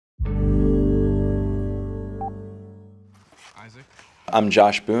I'm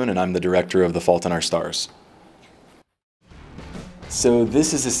Josh Boone, and I'm the director of The Fault in Our Stars. So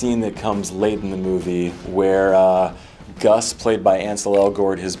this is a scene that comes late in the movie where Gus, played by Ansel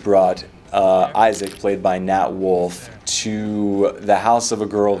Elgort, has brought Isaac, played by Nat Wolff, to the house of a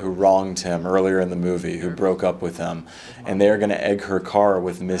girl who wronged him earlier in the movie, who broke up with him. And they're going to egg her car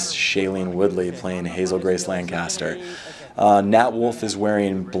with Miss Shailene Woodley playing Hazel Grace Lancaster. Nat Wolff is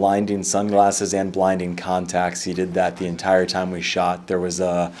wearing blinding sunglasses and blinding contacts. He did that the entire time we shot. There was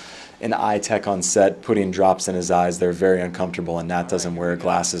an eye tech on set putting drops in his eyes. They're very uncomfortable, and Nat doesn't wear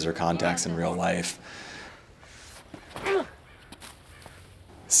glasses or contacts in real life.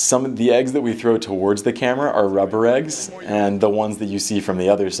 Some of the eggs that we throw towards the camera are rubber eggs, and the ones that you see from the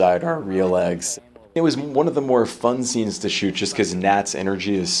other side are real eggs. It was one of the more fun scenes to shoot just because Nat's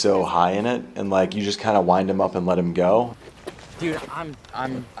energy is so high in it, and like you just kind of wind him up and let him go. Dude,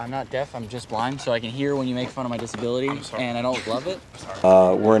 I'm not deaf, I'm just blind, so I can hear when you make fun of my disability, and I don't love it.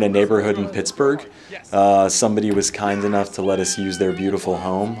 We're in a neighborhood in Pittsburgh. Somebody was kind enough to let us use their beautiful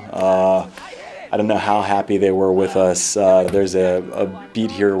home. I don't know how happy they were with us. There's a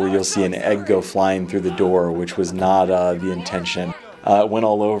beat here where you'll see an egg go flying through the door, which was not the intention. It went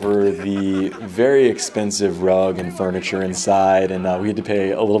all over the very expensive rug and furniture inside, and we had to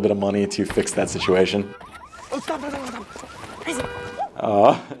pay a little bit of money to fix that situation.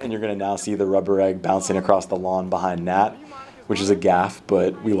 And you're going to now see the rubber egg bouncing across the lawn behind Nat, which is a gaffe,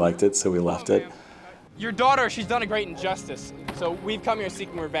 but we liked it, so we left it. Your daughter, she's done a great injustice, so we've come here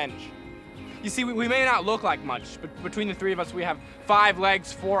seeking revenge. You see, we may not look like much, but between the three of us, we have 5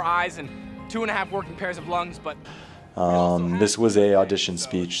 legs, 4 eyes, and 2.5 working pairs of lungs, but... This was a audition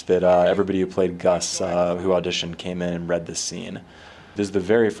speech that everybody who played Gus, who auditioned, came in and read this scene. This is the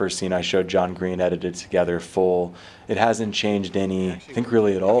very first scene I showed John Green edited together full. It hasn't changed any, I think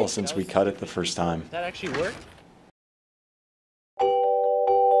really at all, since we cut it the first time. That actually worked?